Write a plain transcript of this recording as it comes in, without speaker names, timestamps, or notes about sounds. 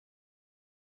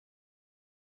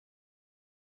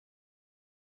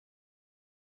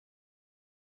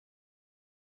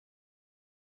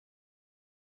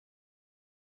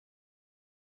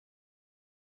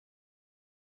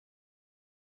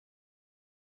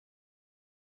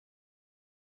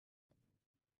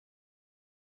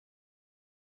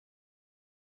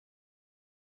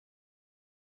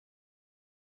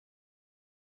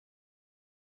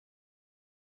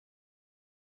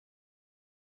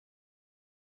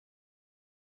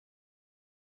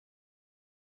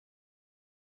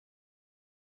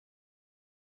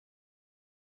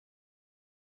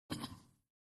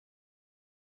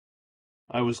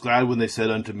I was glad when they said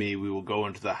unto me, We will go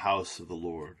into the house of the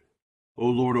Lord. O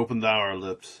Lord, open thou our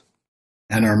lips.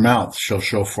 And our mouth shall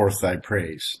show forth thy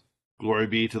praise. Glory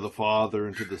be to the Father,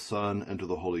 and to the Son, and to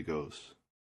the Holy Ghost.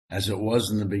 As it was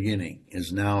in the beginning,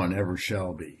 is now, and ever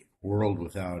shall be, world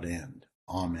without end.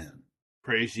 Amen.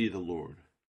 Praise ye the Lord.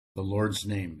 The Lord's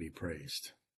name be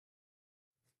praised.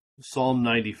 Psalm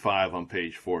 95 on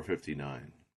page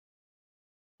 459.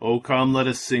 O come, let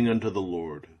us sing unto the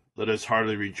Lord. Let us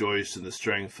heartily rejoice in the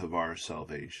strength of our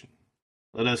salvation.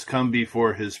 Let us come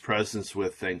before his presence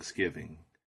with thanksgiving,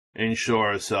 and show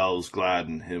ourselves glad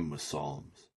in him with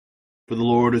psalms. For the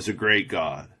Lord is a great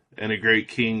God, and a great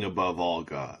King above all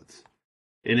gods.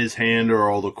 In his hand are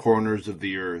all the corners of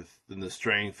the earth, and the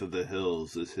strength of the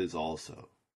hills is his also.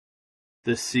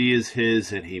 The sea is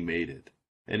his, and he made it,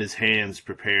 and his hands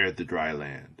prepared the dry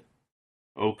land.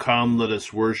 O come, let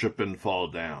us worship and fall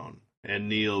down, and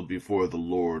kneel before the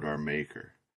Lord our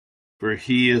Maker. For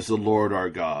he is the Lord our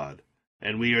God,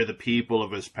 and we are the people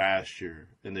of his pasture,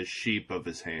 and the sheep of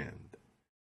his hand.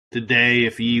 Today,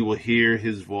 if ye will hear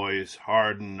his voice,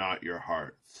 harden not your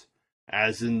hearts,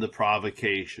 as in the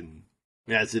provocation,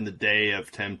 as in the day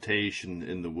of temptation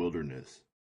in the wilderness,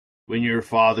 when your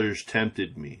fathers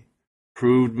tempted me,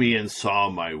 proved me, and saw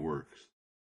my works.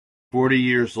 40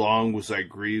 years long was I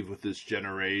grieved with this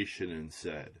generation, and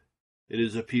said, It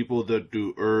is a people that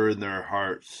do err in their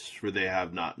hearts, for they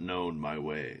have not known my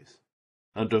ways.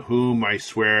 Unto whom I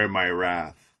swear in my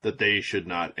wrath, that they should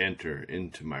not enter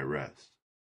into my rest.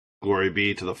 Glory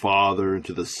be to the Father, and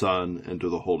to the Son, and to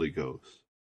the Holy Ghost,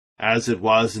 as it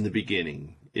was in the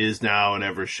beginning, is now, and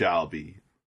ever shall be,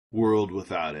 world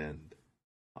without end.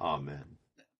 Amen.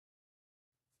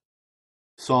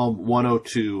 Psalm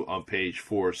 102 on page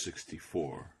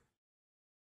 464.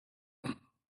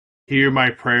 Hear my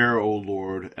prayer, O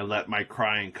Lord, and let my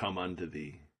crying come unto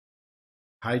thee.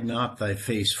 Hide not thy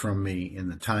face from me in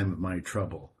the time of my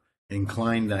trouble.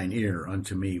 Incline thine ear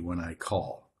unto me when I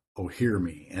call. O hear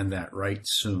me, and that right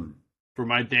soon. For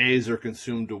my days are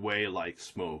consumed away like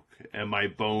smoke, and my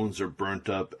bones are burnt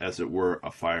up as it were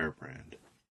a firebrand.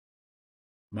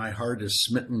 My heart is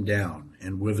smitten down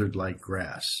and withered like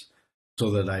grass,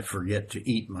 so that I forget to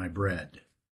eat my bread.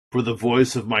 For the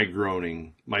voice of my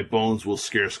groaning, my bones will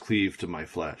scarce cleave to my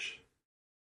flesh.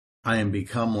 I am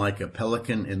become like a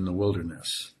pelican in the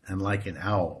wilderness, and like an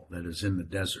owl that is in the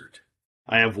desert.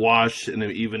 I have watched, and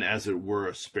am even as it were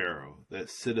a sparrow, that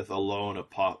sitteth alone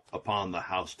upon the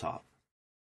housetop.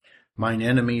 Mine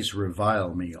enemies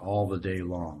revile me all the day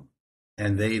long,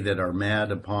 and they that are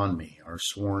mad upon me are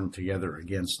sworn together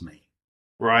against me.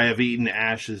 For I have eaten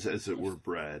ashes as it were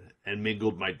bread, and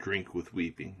mingled my drink with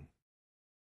weeping.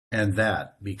 And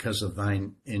that because of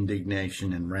thine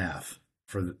indignation and wrath,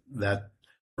 for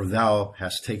thou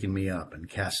hast taken me up and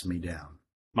cast me down.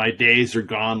 My days are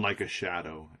gone like a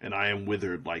shadow, and I am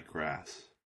withered like grass.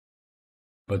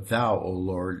 But thou, O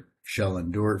Lord, shall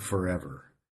endure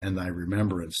forever, and thy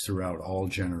remembrance throughout all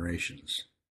generations.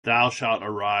 Thou shalt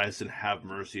arise and have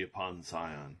mercy upon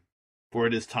Zion. For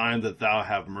it is time that thou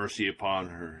have mercy upon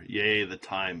her, yea, the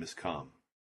time is come.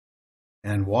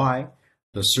 And why?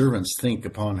 The servants think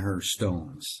upon her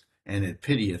stones, and it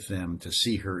pitieth them to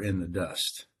see her in the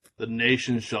dust. The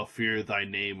nations shall fear thy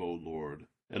name, O Lord,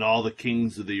 and all the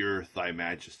kings of the earth thy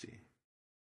majesty.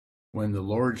 When the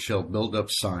Lord shall build up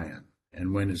Zion,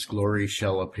 and when his glory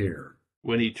shall appear.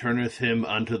 When he turneth him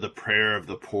unto the prayer of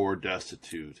the poor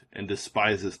destitute, and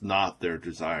despiseth not their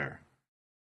desire.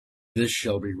 This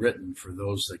shall be written for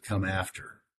those that come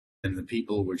after, and the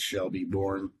people which shall be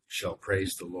born shall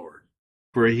praise the Lord.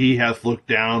 For he hath looked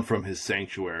down from his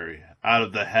sanctuary, out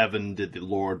of the heaven did the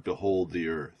Lord behold the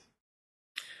earth.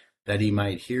 That he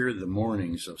might hear the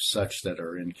mournings of such that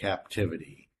are in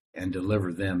captivity, and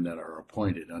deliver them that are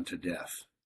appointed unto death.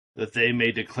 That they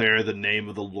may declare the name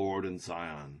of the Lord in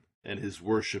Zion, and his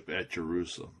worship at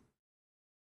Jerusalem.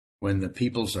 When the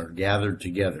peoples are gathered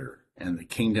together, and the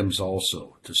kingdoms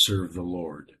also, to serve the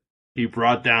Lord. He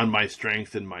brought down my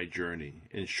strength in my journey,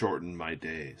 and shortened my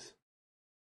days.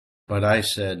 But I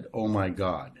said, O my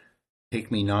God,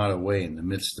 take me not away in the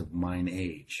midst of mine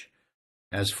age.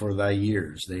 As for thy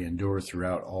years, they endure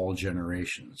throughout all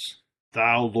generations.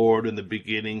 Thou, Lord, in the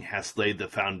beginning hast laid the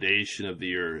foundation of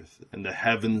the earth, and the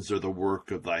heavens are the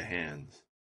work of thy hands.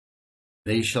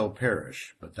 They shall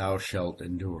perish, but thou shalt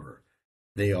endure.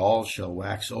 They all shall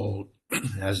wax old,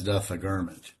 as doth a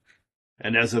garment.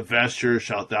 And as a vesture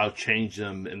shalt thou change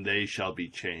them, and they shall be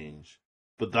changed.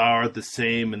 But thou art the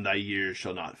same, and thy years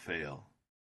shall not fail.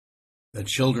 The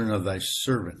children of thy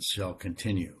servants shall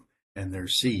continue, and their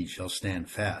seed shall stand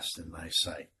fast in thy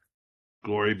sight.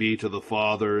 Glory be to the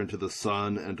Father, and to the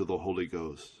Son, and to the Holy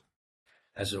Ghost.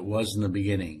 as it was in the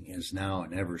beginning, is now,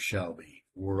 and ever shall be,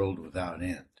 world without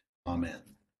end. Amen.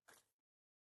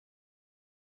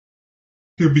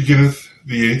 Here beginneth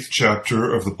the 8th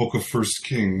chapter of the book of 1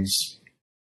 Kings.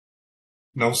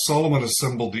 Now Solomon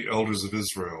assembled the elders of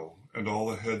Israel, and all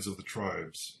the heads of the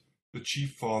tribes, the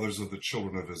chief fathers of the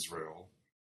children of Israel,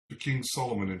 to King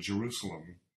Solomon in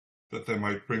Jerusalem, that they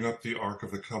might bring up the ark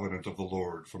of the covenant of the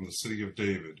Lord from the city of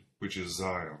David, which is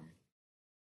Zion.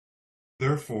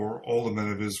 Therefore all the men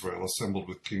of Israel assembled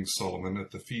with King Solomon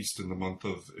at the feast in the month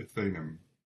of Ethanim,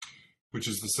 which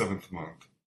is the 7th month.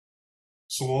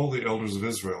 So all the elders of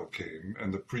Israel came,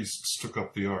 and the priests took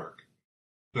up the ark.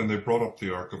 Then they brought up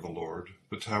the ark of the Lord,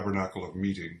 the tabernacle of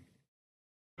meeting,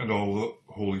 and all the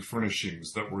holy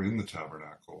furnishings that were in the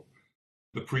tabernacle.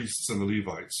 The priests and the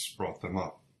Levites brought them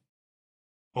up.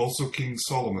 Also King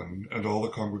Solomon and all the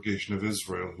congregation of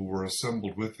Israel who were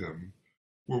assembled with him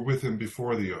were with him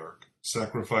before the ark,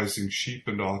 sacrificing sheep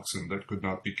and oxen that could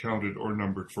not be counted or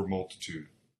numbered for multitude.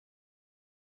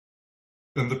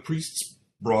 Then the priests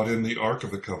brought in the ark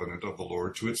of the covenant of the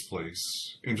Lord to its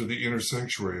place, into the inner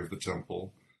sanctuary of the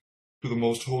temple, to the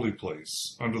most holy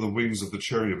place, under the wings of the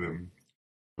cherubim,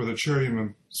 for the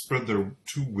cherubim spread their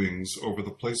 2 wings over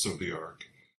the place of the ark,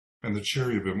 and the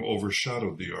cherubim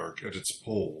overshadowed the ark at its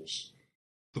poles.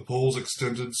 The poles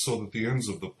extended so that the ends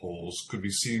of the poles could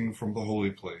be seen from the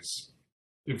holy place,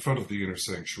 in front of the inner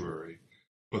sanctuary,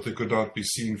 but they could not be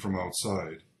seen from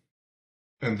outside,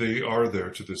 and they are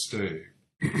there to this day.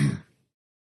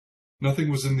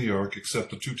 Nothing was in the ark except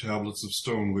the 2 tablets of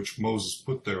stone which Moses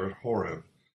put there at Horeb,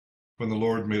 when the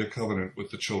Lord made a covenant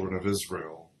with the children of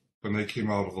Israel, when they came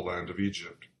out of the land of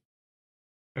Egypt.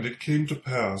 And it came to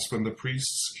pass, when the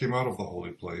priests came out of the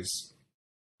holy place,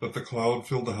 that the cloud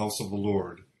filled the house of the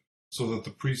Lord, so that the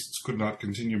priests could not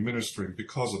continue ministering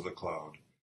because of the cloud.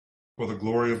 For the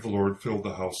glory of the Lord filled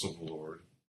the house of the Lord.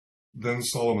 Then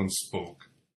Solomon spoke.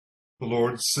 The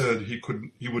Lord said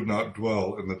he would not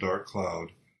dwell in the dark cloud.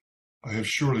 I have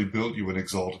surely built you an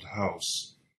exalted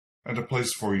house, and a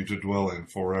place for you to dwell in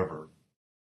forever.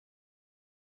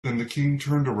 Then the king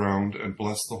turned around and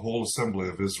blessed the whole assembly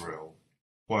of Israel,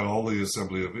 while all the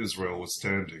assembly of Israel was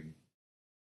standing.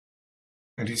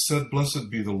 And he said, Blessed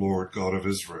be the Lord God of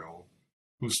Israel,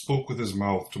 who spoke with his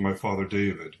mouth to my father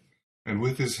David, and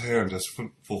with his hand has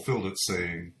fulfilled it,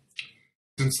 saying,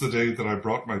 Since the day that I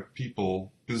brought my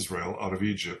people Israel out of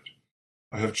Egypt,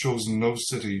 I have chosen no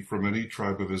city from any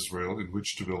tribe of Israel in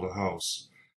which to build a house,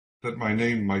 that my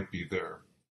name might be there.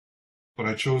 But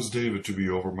I chose David to be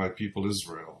over my people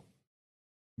Israel.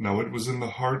 Now it was in the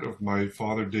heart of my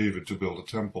father David to build a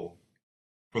temple,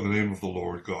 for the name of the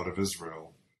Lord God of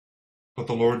Israel. But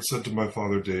the Lord said to my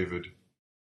father David,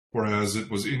 Whereas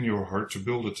it was in your heart to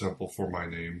build a temple for my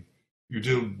name, you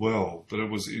did well that it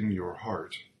was in your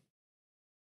heart.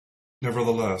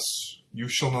 Nevertheless, you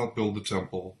shall not build the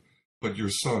temple, but your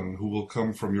son, who will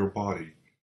come from your body,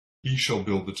 he shall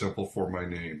build the temple for my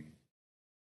name.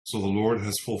 So the Lord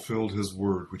has fulfilled his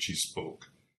word which he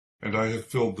spoke, and I have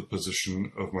filled the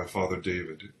position of my father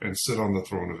David, and sit on the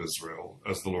throne of Israel,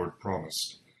 as the Lord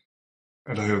promised.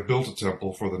 And I have built a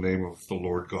temple for the name of the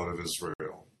Lord God of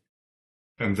Israel.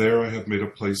 And there I have made a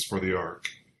place for the ark,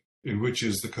 in which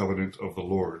is the covenant of the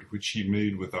Lord, which he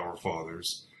made with our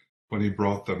fathers, when he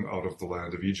brought them out of the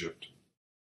land of Egypt.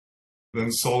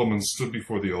 Then Solomon stood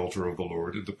before the altar of the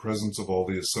Lord in the presence of all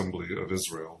the assembly of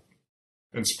Israel,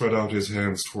 and spread out his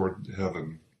hands toward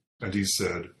heaven, and he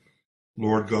said,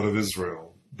 Lord God of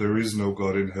Israel, there is no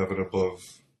God in heaven above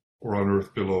or on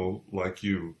earth below like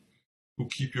you, who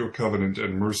keep your covenant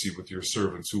and mercy with your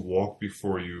servants who walk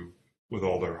before you with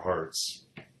all their hearts.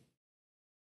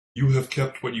 You have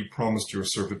kept what you promised your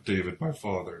servant David my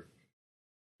father.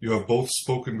 You have both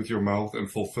spoken with your mouth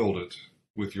and fulfilled it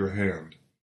with your hand,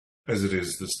 as it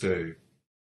is this day.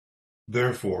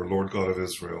 Therefore, Lord God of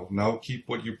Israel, now keep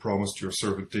what you promised your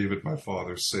servant David my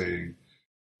father, saying,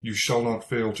 You shall not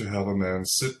fail to have a man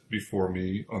sit before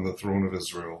me on the throne of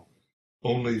Israel,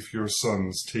 only if your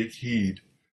sons take heed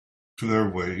to their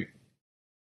way,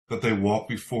 that they walk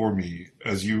before me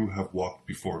as you have walked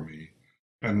before me.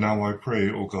 And now I pray,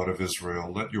 O God of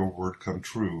Israel, let your word come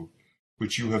true,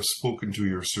 which you have spoken to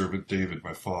your servant David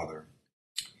my father.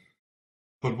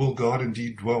 But will God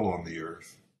indeed dwell on the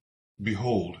earth?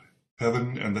 Behold,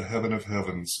 heaven and the heaven of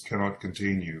heavens cannot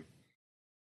contain you.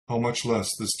 How much less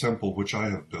this temple which I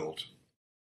have built?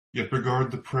 Yet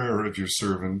regard the prayer of your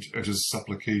servant and his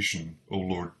supplication, O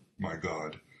Lord my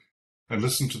God, and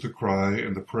listen to the cry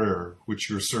and the prayer which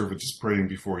your servant is praying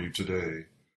before you today,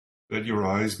 that your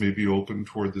eyes may be open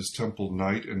toward this temple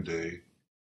night and day,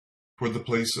 toward the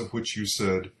place of which you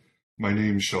said, My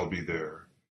name shall be there,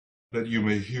 that you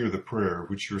may hear the prayer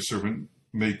which your servant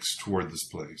makes toward this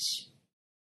place.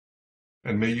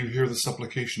 And may you hear the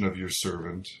supplication of your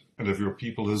servant and of your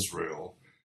people Israel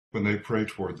when they pray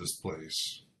toward this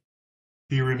place.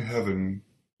 Hear in heaven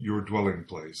your dwelling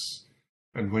place,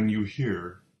 and when you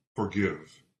hear,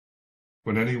 forgive.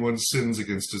 When anyone sins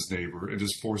against his neighbor and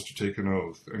is forced to take an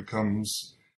oath, and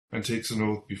comes and takes an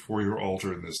oath before your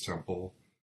altar in this temple,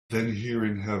 then hear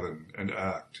in heaven and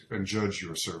act and judge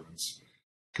your servants,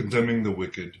 condemning the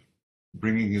wicked,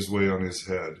 bringing his way on his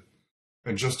head,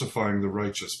 and justifying the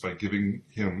righteous by giving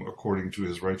him according to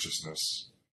his righteousness.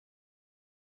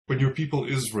 When your people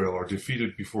Israel are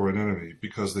defeated before an enemy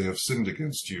because they have sinned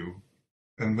against you,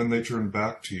 and when they turn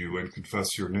back to you and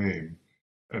confess your name,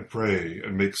 and pray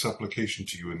and make supplication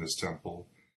to you in this temple,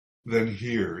 then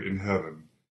hear in heaven,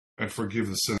 and forgive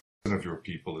the sin of your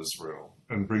people Israel,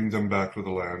 and bring them back to the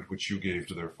land which you gave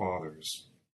to their fathers.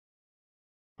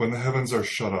 When the heavens are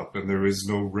shut up and there is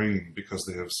no rain because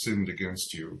they have sinned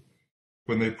against you,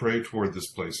 when they pray toward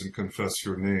this place and confess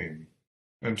your name,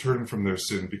 and turn from their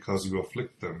sin because you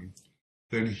afflict them,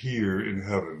 then hear in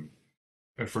heaven,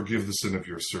 and forgive the sin of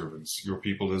your servants, your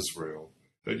people Israel,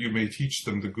 that you may teach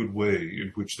them the good way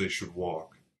in which they should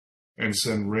walk, and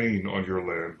send rain on your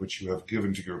land which you have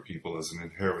given to your people as an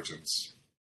inheritance.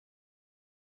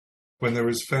 When there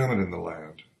is famine in the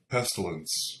land,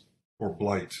 pestilence, or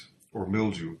blight, or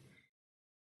mildew,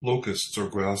 locusts or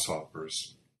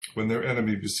grasshoppers, when their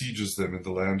enemy besieges them in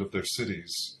the land of their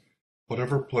cities,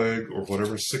 whatever plague or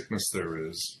whatever sickness there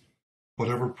is,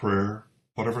 whatever prayer,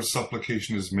 whatever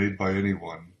supplication is made by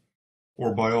anyone,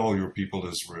 or by all your people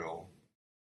Israel,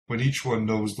 when each one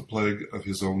knows the plague of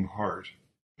his own heart,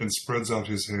 and spreads out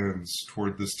his hands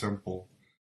toward this temple,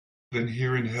 then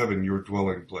hear in heaven your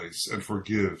dwelling place, and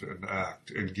forgive and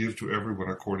act, and give to everyone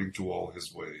according to all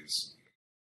his ways,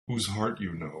 whose heart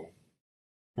you know.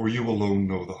 For you alone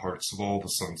know the hearts of all the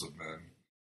sons of men,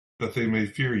 that they may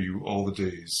fear you all the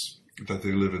days that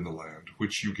they live in the land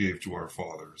which you gave to our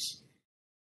fathers.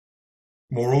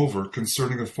 Moreover,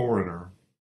 concerning a foreigner,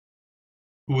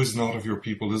 who is not of your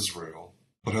people Israel,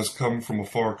 but has come from a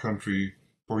far country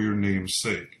for your name's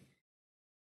sake,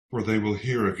 for they will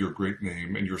hear of your great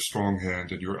name and your strong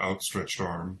hand and your outstretched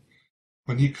arm,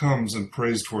 when he comes and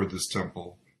prays toward this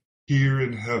temple, hear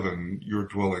in heaven your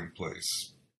dwelling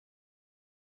place.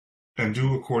 And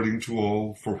do according to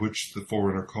all for which the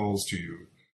foreigner calls to you,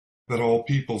 that all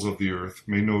peoples of the earth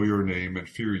may know your name and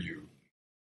fear you,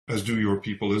 as do your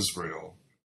people Israel,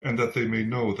 and that they may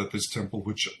know that this temple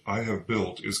which I have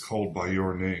built is called by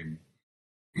your name.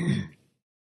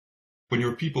 When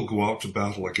your people go out to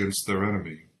battle against their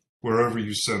enemy, wherever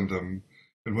you send them,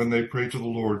 and when they pray to the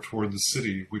Lord toward the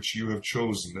city which you have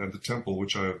chosen and the temple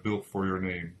which I have built for your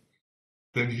name,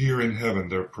 then hear in heaven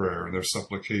their prayer and their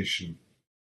supplication,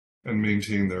 and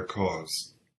maintain their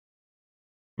cause.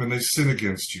 When they sin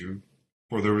against you,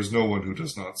 for there is no one who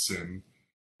does not sin,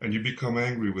 and you become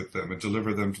angry with them and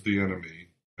deliver them to the enemy,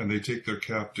 and they take their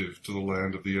captive to the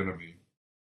land of the enemy,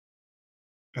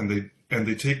 and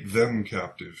they take them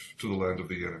captive to the land of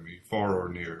the enemy, far or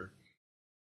near.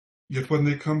 Yet when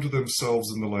they come to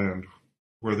themselves in the land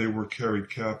where they were carried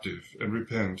captive, and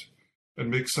repent, and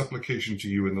make supplication to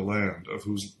you in the land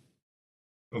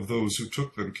of those who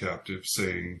took them captive,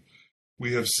 saying,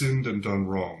 We have sinned and done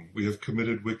wrong, we have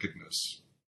committed wickedness.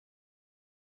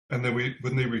 And then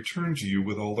when they return to you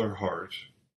with all their heart,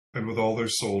 and with all their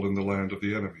soul in the land of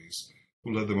the enemies,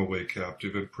 who led them away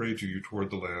captive, and pray to you toward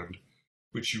the land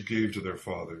which you gave to their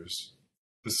fathers,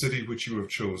 the city which you have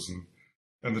chosen,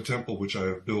 and the temple which I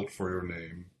have built for your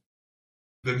name,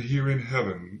 then hear in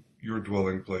heaven your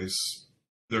dwelling place,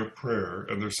 their prayer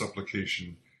and their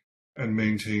supplication, and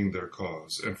maintain their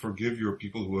cause, and forgive your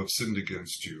people who have sinned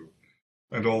against you,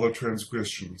 and all their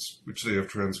transgressions which they have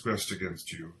transgressed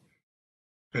against you,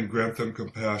 and grant them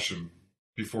compassion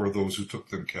before those who took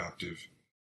them captive,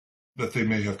 that they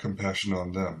may have compassion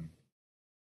on them.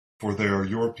 For they are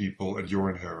your people and your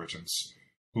inheritance,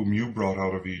 whom you brought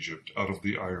out of Egypt, out of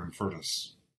the iron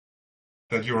furnace,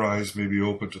 that your eyes may be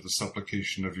open to the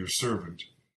supplication of your servant,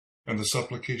 and the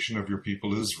supplication of your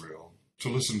people Israel, to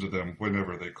listen to them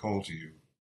whenever they call to you.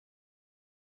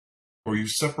 For you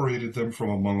separated them from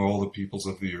among all the peoples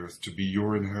of the earth to be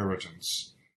your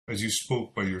inheritance, as you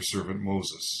spoke by your servant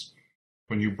Moses,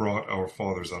 when you brought our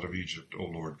fathers out of Egypt, O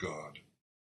Lord God.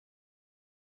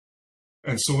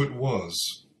 And so it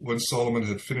was, when Solomon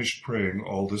had finished praying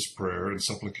all this prayer and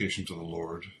supplication to the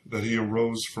Lord, that he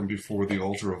arose from before the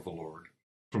altar of the Lord,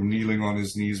 from kneeling on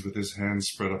his knees with his hands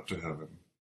spread up to heaven.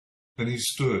 Then he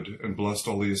stood and blessed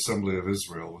all the assembly of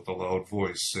Israel with a loud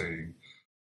voice, saying,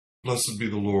 Blessed be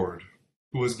the Lord,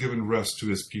 who has given rest to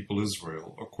his people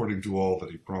Israel, according to all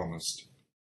that he promised.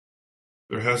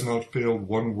 There has not failed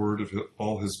one word of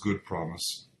all his good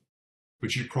promise,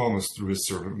 which he promised through his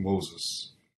servant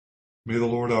Moses. May the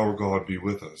Lord our God be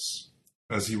with us,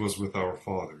 as he was with our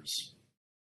fathers.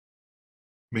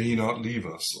 May he not leave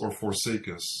us or forsake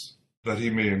us, that he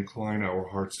may incline our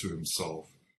hearts to himself,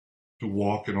 to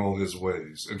walk in all his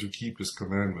ways, and to keep his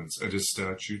commandments and his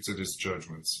statutes and his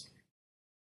judgments,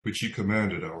 which he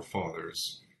commanded our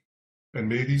fathers. And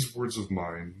may these words of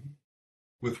mine,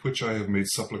 with which I have made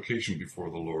supplication before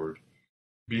the Lord,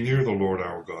 be near the Lord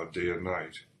our God day and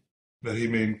night, that he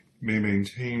may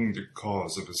maintain the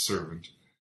cause of his servant,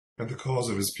 and the cause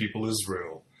of his people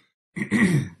Israel,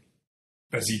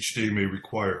 as each day may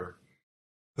require,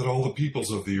 that all the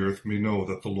peoples of the earth may know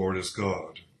that the Lord is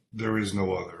God, there is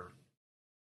no other.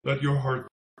 Let your heart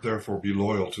therefore be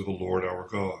loyal to the Lord our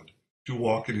God, to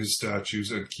walk in his statutes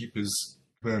and keep his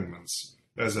commandments,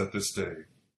 as at this day.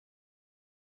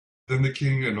 Then the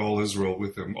king and all Israel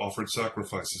with him offered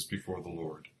sacrifices before the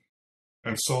Lord.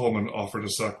 And Solomon offered a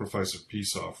sacrifice of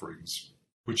peace offerings,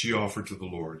 which he offered to the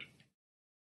Lord.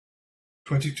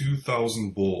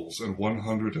 22,000 bulls and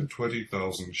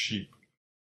 120,000 sheep.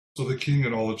 So the king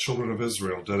and all the children of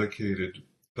Israel dedicated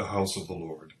the house of the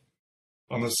Lord.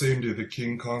 On the same day the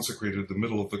king consecrated the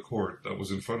middle of the court that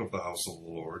was in front of the house of the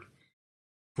Lord,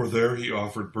 for there he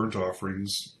offered burnt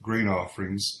offerings, grain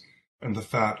offerings, and the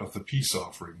fat of the peace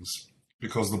offerings,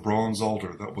 because the bronze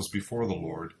altar that was before the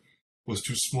Lord was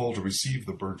too small to receive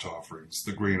the burnt offerings,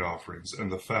 the grain offerings,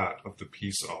 and the fat of the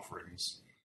peace offerings.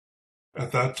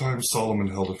 At that time Solomon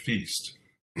held a feast,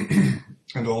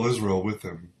 and all Israel with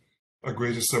him, a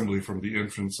great assembly from the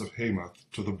entrance of Hamath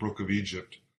to the brook of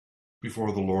Egypt,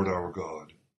 before the Lord our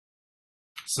God.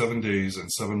 7 days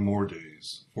and 7 more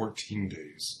days, 14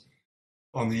 days.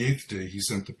 On the 8th day he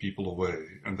sent the people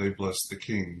away, and they blessed the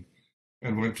king,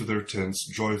 and went to their tents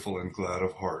joyful and glad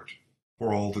of heart,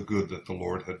 for all the good that the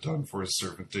Lord had done for his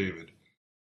servant David,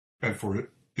 and for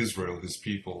Israel his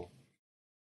people.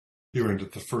 Here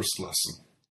ended the first lesson.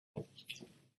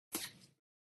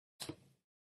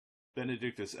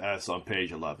 Benedictus S. on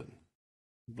page 11.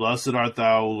 Blessed art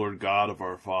thou, O Lord God of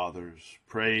our fathers,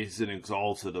 praised and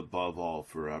exalted above all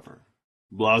forever.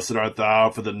 Blessed art thou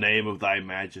for the name of thy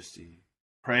majesty,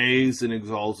 praised and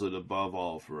exalted above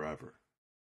all forever.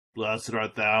 Blessed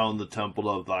art thou in the temple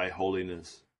of thy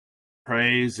holiness,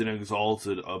 praised and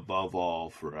exalted above all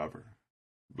forever.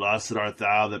 Blessed art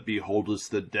thou that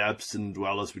beholdest the depths and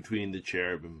dwellest between the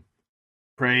cherubim,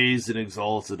 praised and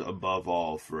exalted above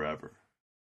all forever.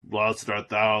 Blessed art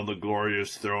thou on the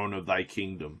glorious throne of thy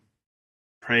kingdom,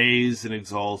 praised and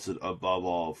exalted above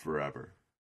all forever.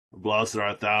 Blessed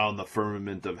art thou in the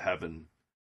firmament of heaven,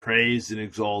 praised and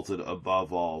exalted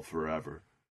above all forever.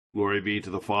 Glory be to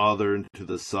the Father, and to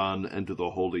the Son, and to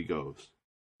the Holy Ghost,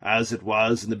 as it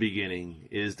was in the beginning,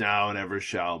 is now, and ever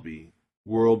shall be,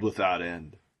 world without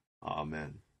end.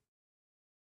 Amen.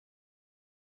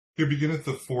 Here beginneth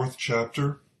the 4th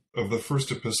chapter of the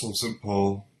first epistle of St.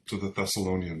 Paul to the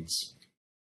Thessalonians.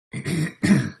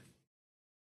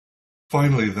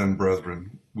 Finally, then,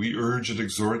 brethren, we urge and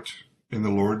exhort in the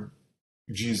Lord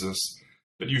Jesus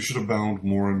that you should abound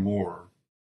more and more,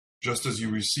 just as you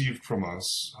received from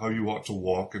us how you ought to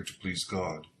walk and to please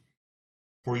God.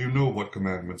 For you know what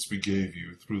commandments we gave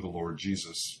you through the Lord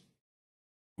Jesus.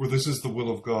 For this is the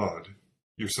will of God,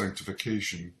 your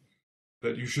sanctification,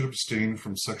 that you should abstain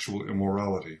from sexual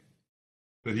immorality,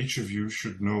 that each of you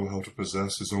should know how to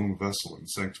possess his own vessel in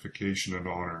sanctification and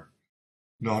honor,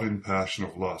 not in passion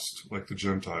of lust, like the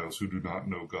Gentiles who do not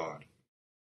know God.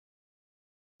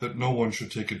 That no one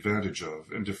should take advantage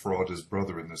of and defraud his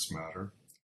brother in this matter,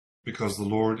 because the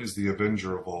Lord is the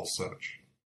avenger of all such,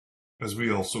 as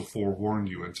we also forewarned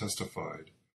you and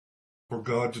testified. For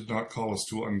God did not call us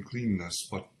to uncleanness,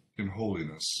 but in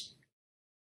holiness.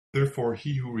 Therefore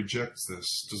he who rejects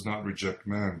this does not reject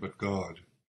man, but God,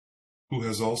 who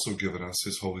has also given us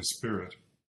his Holy Spirit.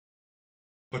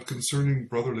 But concerning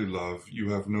brotherly love,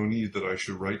 you have no need that I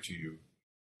should write to you,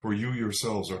 for you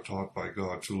yourselves are taught by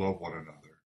God to love one another.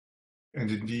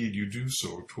 And indeed you do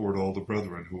so toward all the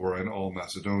brethren who are in all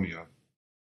Macedonia.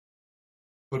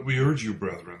 But we urge you,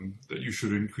 brethren, that you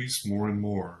should increase more and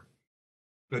more,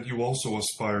 that you also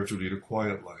aspire to lead a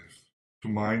quiet life, to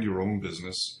mind your own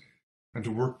business, and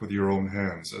to work with your own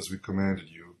hands, as we commanded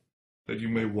you, that you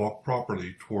may walk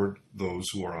properly toward those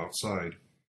who are outside,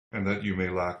 and that you may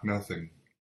lack nothing.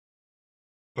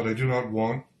 But I do not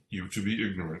want you to be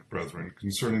ignorant, brethren,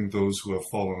 concerning those who have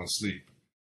fallen asleep,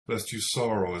 lest you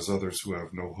sorrow as others who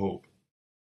have no hope.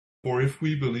 For if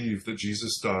we believe that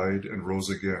Jesus died and rose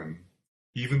again,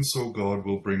 even so God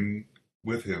will bring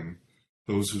with him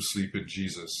those who sleep in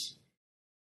Jesus.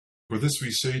 For this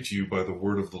we say to you by the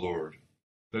word of the Lord,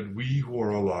 that we who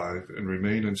are alive and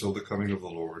remain until the coming of the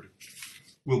Lord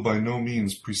will by no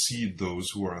means precede those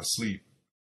who are asleep.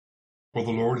 For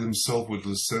the Lord himself will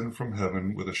descend from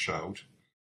heaven with a shout,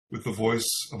 with the voice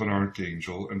of an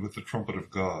archangel, and with the trumpet of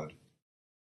God.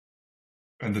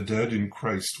 And the dead in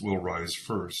Christ will rise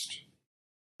first.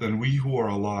 Then we who are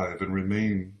alive and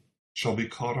remain shall be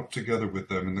caught up together with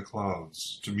them in the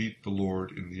clouds to meet the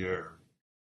Lord in the air.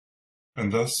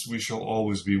 And thus we shall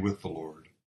always be with the Lord.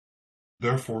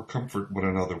 Therefore comfort one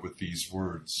another with these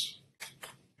words.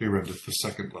 Here endeth the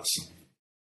second lesson.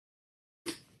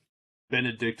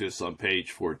 Benedictus on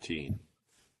page 14.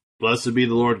 Blessed be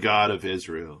the Lord God of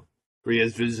Israel, for he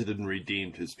has visited and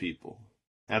redeemed his people,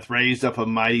 hath raised up a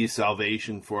mighty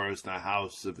salvation for us in the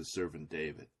house of his servant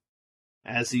David,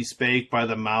 as he spake by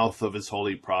the mouth of his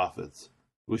holy prophets,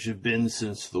 which have been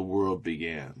since the world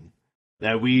began,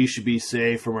 that we should be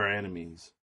saved from our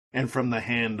enemies, and from the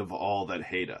hand of all that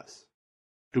hate us,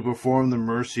 to perform the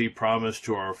mercy promised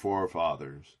to our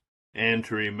forefathers, and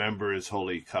to remember his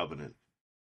holy covenant,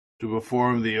 to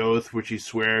perform the oath which he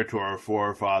sware to our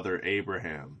forefather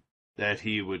Abraham, that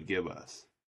he would give us,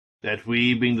 that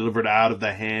we, being delivered out of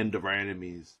the hand of our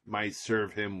enemies, might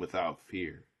serve him without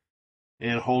fear,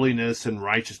 in holiness and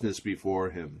righteousness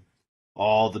before him,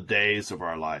 all the days of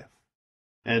our life.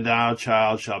 And thou,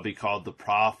 child, shalt be called the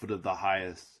prophet of the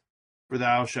highest, for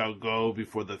thou shalt go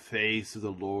before the face of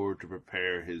the Lord to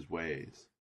prepare his ways,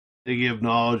 to give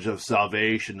knowledge of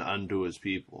salvation unto his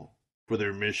people, for the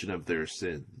remission of their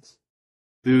sins,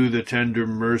 through the tender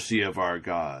mercy of our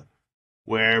God,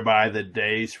 whereby the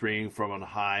day spring from on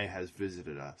high has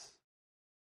visited us,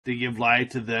 to give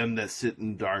light to them that sit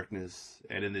in darkness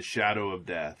and in the shadow of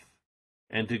death,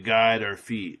 and to guide our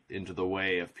feet into the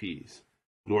way of peace.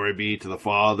 Glory be to the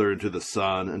Father, and to the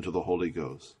Son, and to the Holy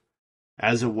Ghost,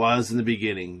 as it was in the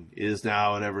beginning, is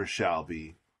now, and ever shall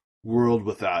be, world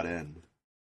without end.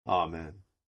 Amen.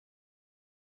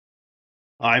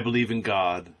 I believe in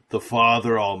God, the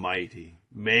Father Almighty,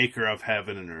 maker of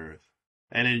heaven and earth,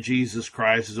 and in Jesus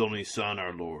Christ, his only Son,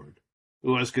 our Lord,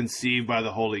 who was conceived by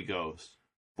the Holy Ghost,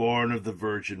 born of the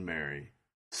Virgin Mary,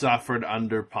 suffered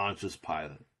under Pontius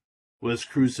Pilate, was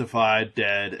crucified,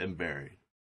 dead, and buried.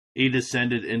 He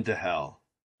descended into hell.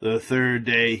 The third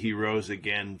day he rose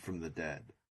again from the dead.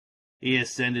 He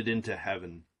ascended into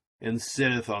heaven, and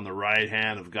sitteth on the right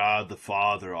hand of God the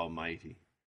Father Almighty.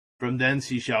 From thence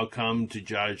he shall come to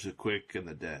judge the quick and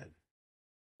the dead.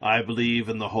 I believe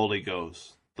in the Holy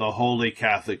Ghost, the holy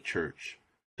Catholic Church,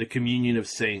 the communion of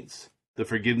saints, the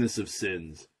forgiveness of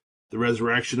sins, the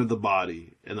resurrection of the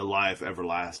body, and the life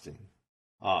everlasting.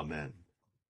 Amen.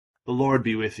 The Lord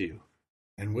be with you.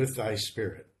 And with thy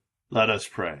spirit. Let us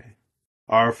pray.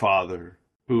 Our Father,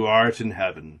 who art in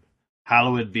heaven,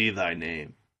 hallowed be thy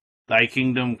name. Thy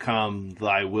kingdom come,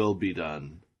 thy will be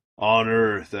done, on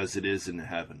earth as it is in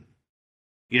heaven.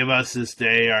 Give us this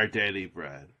day our daily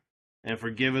bread, and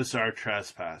forgive us our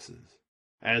trespasses,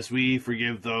 as we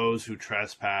forgive those who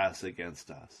trespass against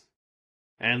us.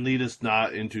 And lead us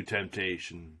not into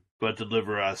temptation, but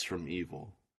deliver us from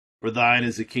evil. For thine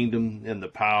is the kingdom, and the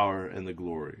power, and the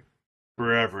glory,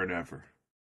 forever and ever.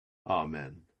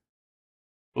 Amen.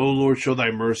 O Lord, show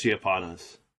thy mercy upon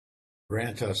us.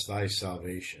 Grant us thy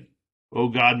salvation. O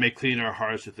God, make clean our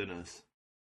hearts within us.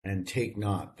 And take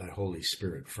not thy Holy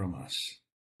Spirit from us.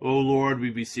 O Lord, we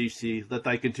beseech thee, let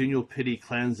thy continual pity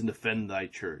cleanse and defend thy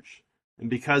church. And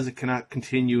because it cannot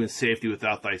continue in safety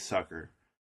without thy succor,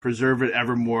 preserve it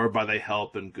evermore by thy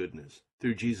help and goodness,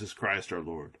 through Jesus Christ our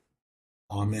Lord.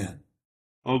 Amen.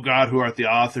 O God, who art the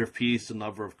author of peace and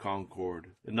lover of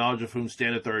concord, in knowledge of whom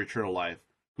standeth our eternal life,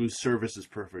 whose service is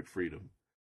perfect freedom,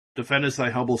 defend us thy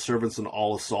humble servants in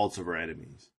all assaults of our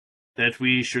enemies, that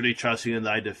we, surely trusting in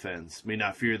thy defense, may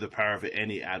not fear the power of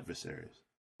any adversaries,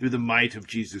 through the might of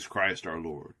Jesus Christ our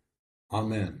Lord.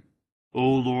 Amen. O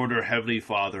Lord, our heavenly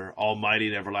Father, almighty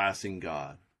and everlasting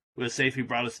God, who hast safely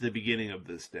brought us to the beginning of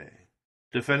this day,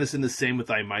 defend us in the same with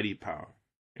thy mighty power,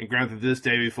 and grant that this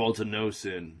day we fall to no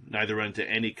sin, neither run into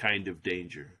any kind of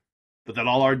danger, but that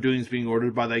all our doings being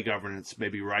ordered by thy governance may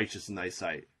be righteous in thy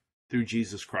sight, through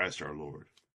Jesus Christ our Lord.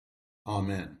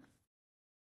 Amen.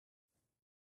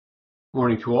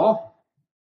 Morning to all.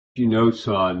 A few notes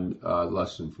on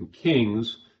lesson from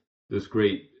Kings, this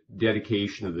great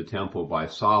dedication of the temple by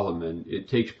Solomon. It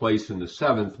takes place in the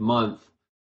 7th month,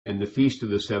 and the feast of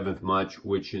the 7th month,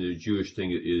 which in the Jewish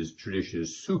thing is tradition,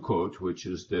 is Sukkot, which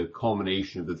is the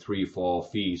culmination of the 3 fall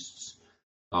feasts,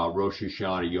 Rosh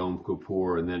Hashanah, Yom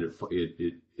Kippur, and then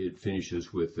it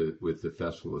finishes with the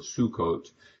festival of Sukkot.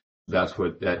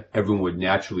 that everyone would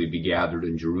naturally be gathered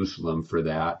in Jerusalem for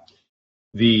that.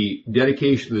 The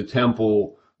dedication of the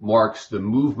temple marks the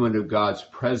movement of God's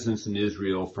presence in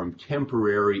Israel from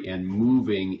temporary and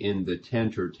moving in the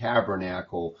tent or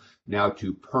tabernacle now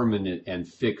to permanent and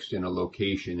fixed in a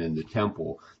location in the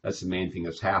temple. That's the main thing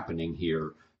that's happening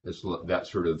here, that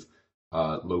sort of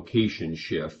location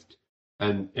shift.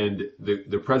 And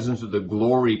the presence of the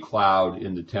glory cloud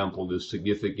in the temple is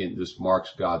significant. This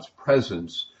marks God's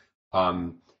presence.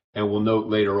 And we'll note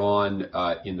later on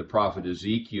in the prophet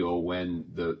Ezekiel, when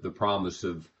the promise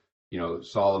of,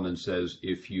 Solomon says,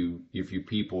 if you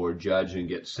people are judged and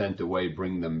get sent away,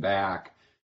 bring them back.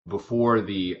 Before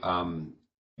the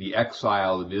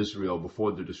exile of Israel,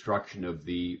 before the destruction of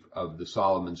the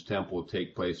Solomon's temple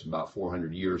take place about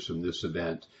 400 years from this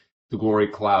event, the glory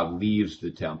cloud leaves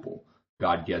the temple.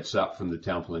 God gets up from the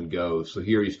temple and goes. So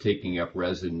here he's taking up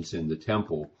residence in the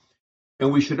temple.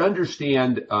 And we should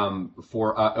understand, and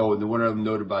the one other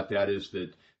note about that is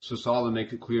that, so Solomon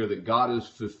makes it clear that God has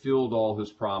fulfilled all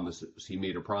his promises. He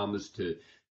made a promise to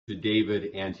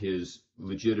David and his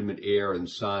legitimate heir and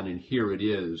son, and here it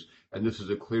is. And this is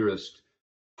the clearest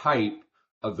type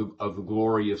of the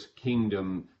glorious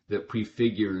kingdom that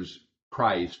prefigures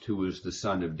Christ, who is the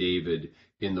son of David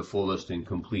in the fullest and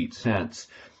complete sense.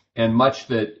 And much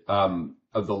that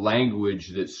of the language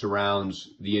that surrounds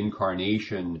the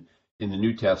incarnation in the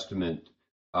New Testament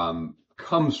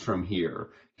comes from here.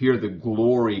 Here the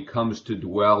glory comes to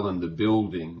dwell in the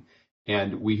building.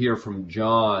 And we hear from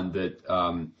John that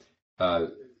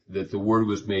that the Word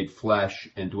was made flesh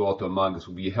and dwelt among us.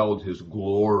 We beheld his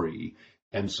glory.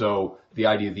 And so the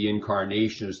idea of the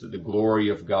incarnation is that the glory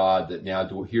of God that now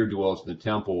here dwells in the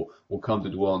temple will come to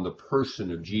dwell in the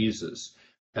person of Jesus.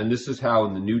 And this is how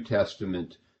in the New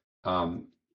Testament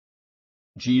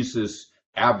Jesus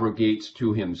abrogates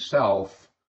to himself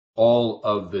all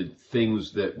of the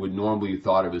things that would normally be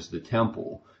thought of as the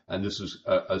temple. And this is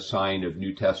a sign of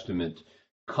New Testament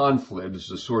conflict. This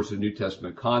is a source of New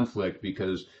Testament conflict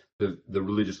because the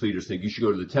religious leaders think you should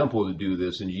go to the temple to do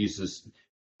this, and Jesus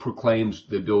proclaims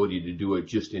the ability to do it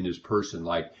just in his person,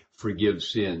 like forgive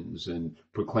sins and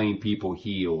proclaim people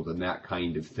healed and that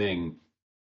kind of thing.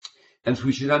 And so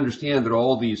we should understand that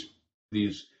all the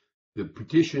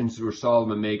petitions where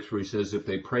Solomon makes, where he says if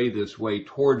they pray this way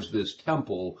towards this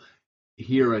temple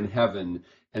here in heaven,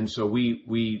 and so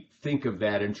we think of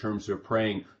that in terms of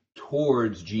praying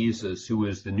towards Jesus, who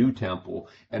is the new temple.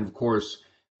 And of course,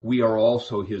 we are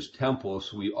also his temple,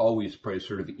 so we always pray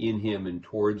sort of in him and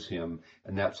towards him,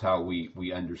 and that's how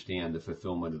we understand the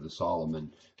fulfillment of the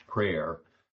Solomon prayer.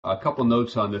 A couple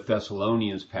notes on the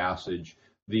Thessalonians passage.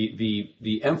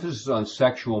 The emphasis on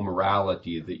sexual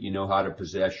morality, that you know how to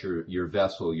possess your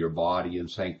vessel, your body in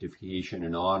sanctification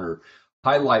and honor,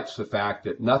 highlights the fact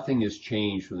that nothing has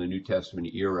changed from the New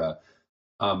Testament era.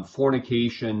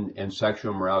 Fornication and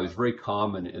sexual immorality is very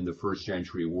common in the first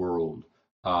century world.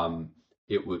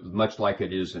 It was much like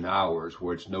it is in ours,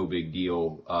 where it's no big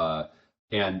deal.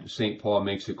 And St. Paul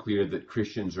makes it clear that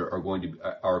Christians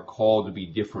are called to be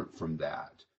different from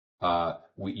that.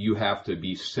 You have to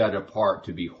be set apart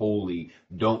to be holy.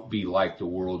 Don't be like the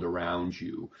world around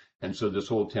you. And so this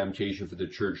whole temptation for the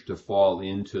church to fall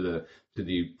into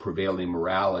the prevailing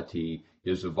morality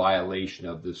is a violation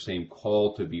of the same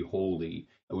call to be holy.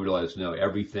 And we realize, no,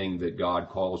 everything that God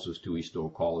calls us to, he still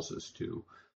calls us to.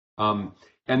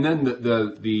 And then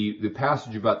the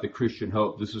passage about the Christian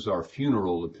hope, this is our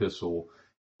funeral epistle.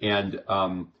 And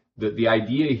the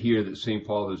idea here that St.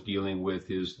 Paul is dealing with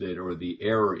is that, or the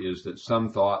error is that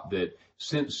some thought that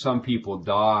since some people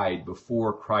died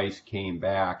before Christ came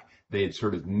back, they had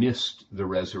sort of missed the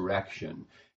resurrection.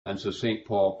 And so St.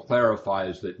 Paul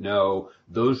clarifies that no,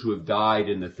 those who have died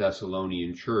in the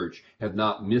Thessalonian church have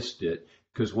not missed it,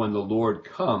 because when the Lord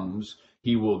comes,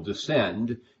 he will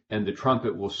descend and the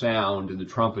trumpet will sound. And the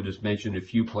trumpet is mentioned in a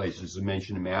few places. It's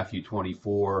mentioned in Matthew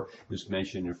 24. It's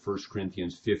mentioned in 1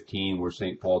 Corinthians 15, where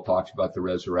St. Paul talks about the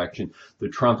resurrection. The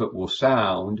trumpet will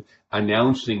sound,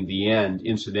 announcing the end,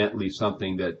 incidentally,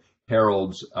 something that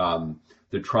heralds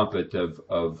the trumpet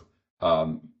of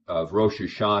Rosh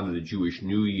Hashanah, the Jewish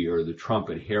New Year, the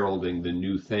trumpet heralding the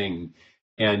new thing.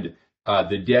 And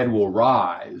the dead will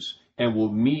rise and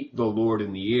will meet the Lord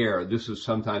in the air. This is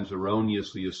sometimes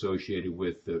erroneously associated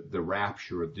with the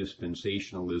rapture of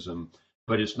dispensationalism,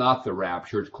 but it's not the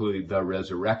rapture, it's clearly the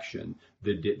resurrection.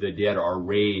 The dead are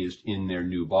raised in their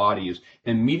new bodies.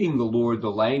 And meeting the Lord,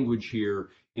 the language here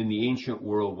in the ancient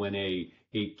world, when a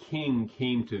king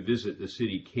came to visit the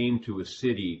city, came to a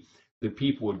city, the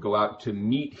people would go out to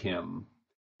meet him,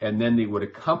 and then they would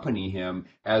accompany him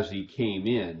as he came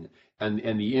in.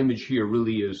 And the image here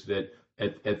really is that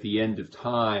at the end of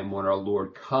time, when our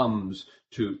Lord comes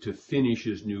to finish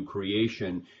his new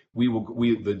creation,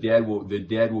 the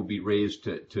dead will be raised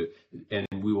and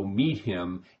we will meet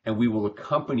him, and we will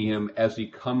accompany him as he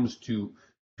comes to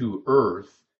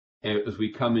earth, and as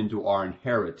we come into our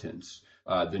inheritance,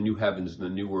 the new heavens and the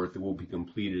new earth that will be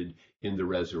completed in the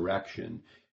resurrection.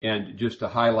 And just to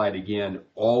highlight again,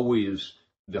 always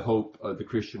the hope, the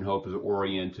Christian hope, is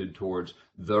oriented towards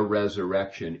the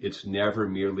resurrection. It's never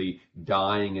merely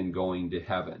dying and going to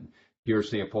heaven. Here,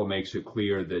 St. Paul makes it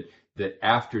clear that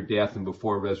after death and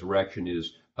before resurrection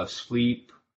is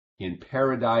asleep in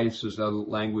paradise, is the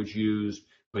language used,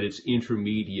 but it's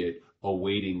intermediate,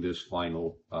 awaiting this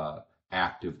final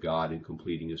act of God in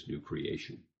completing his new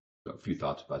creation. So a few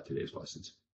thoughts about today's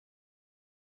lessons.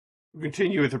 We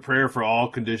continue with a prayer for all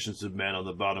conditions of men on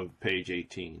the bottom of page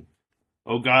 18.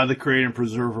 O God, the creator and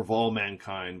preserver of all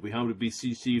mankind, we humbly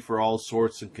beseech thee for all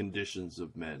sorts and conditions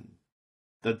of men,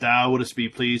 that thou wouldest be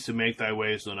pleased to make thy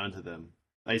ways known unto them,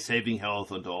 thy saving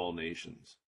health unto all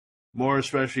nations. More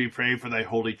especially pray for thy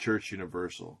holy church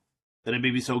universal, that it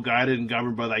may be so guided and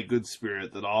governed by thy good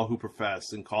spirit that all who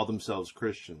profess and call themselves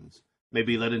Christians may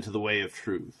be led into the way of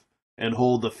truth, and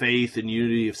hold the faith and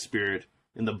unity of spirit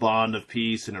in the bond of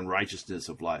peace and in righteousness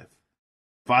of life.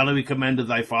 Finally, we commend to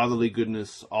thy fatherly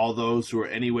goodness all those who are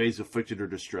any ways afflicted or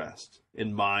distressed,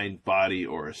 in mind, body,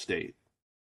 or estate.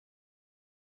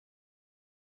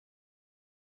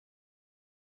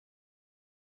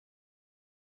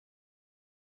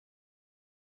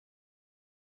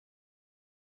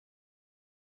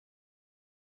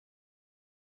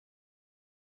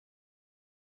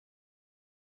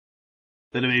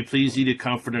 That it may please thee to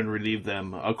comfort and relieve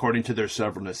them according to their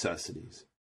several necessities,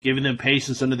 giving them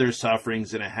patience under their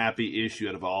sufferings and a happy issue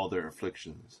out of all their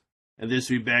afflictions. And this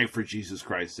we beg for Jesus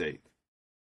Christ's sake.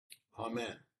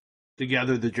 Amen.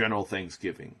 Together the general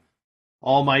thanksgiving.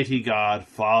 Almighty God,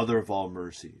 Father of all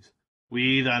mercies,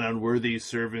 we, thine unworthy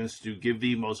servants, do give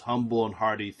thee most humble and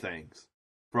hearty thanks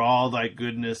for all thy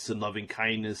goodness and loving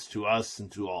kindness to us and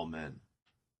to all men.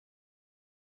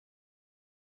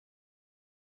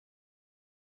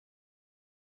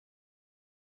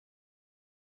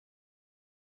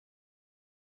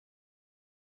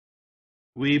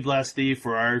 We bless thee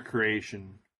for our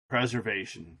creation,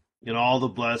 preservation, and all the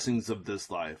blessings of this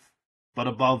life, but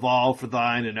above all for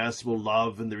thine inestimable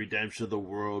love and the redemption of the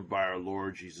world by our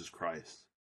Lord Jesus Christ,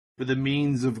 for the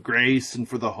means of grace and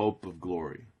for the hope of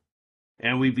glory.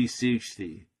 And we beseech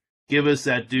thee, give us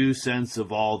that due sense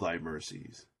of all thy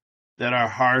mercies, that our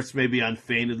hearts may be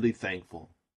unfeignedly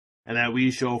thankful, and that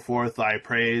we show forth thy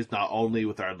praise not only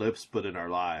with our lips but in our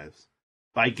lives,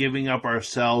 by giving up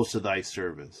ourselves to thy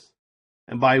service,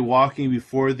 and by walking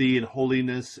before thee in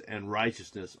holiness and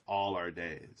righteousness all our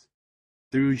days.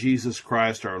 Through Jesus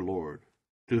Christ our Lord,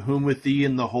 to whom with thee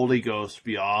and the Holy Ghost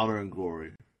be honor and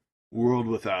glory, world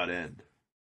without end.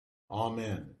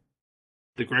 Amen.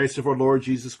 The grace of our Lord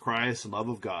Jesus Christ, and love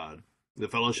of God, the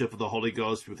fellowship of the Holy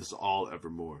Ghost be with us all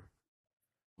evermore.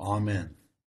 Amen.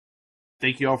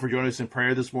 Thank you all for joining us in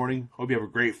prayer this morning. Hope you have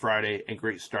a great Friday and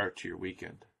great start to your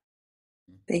weekend.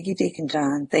 Thank you, Deacon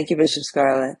John. Thank you, Bishop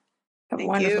Scarlett. Have a Thank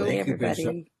wonderful you. day, Thank you, everybody.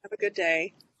 Bishop. Have a good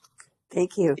day.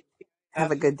 Thank you.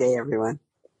 Have a good day, everyone.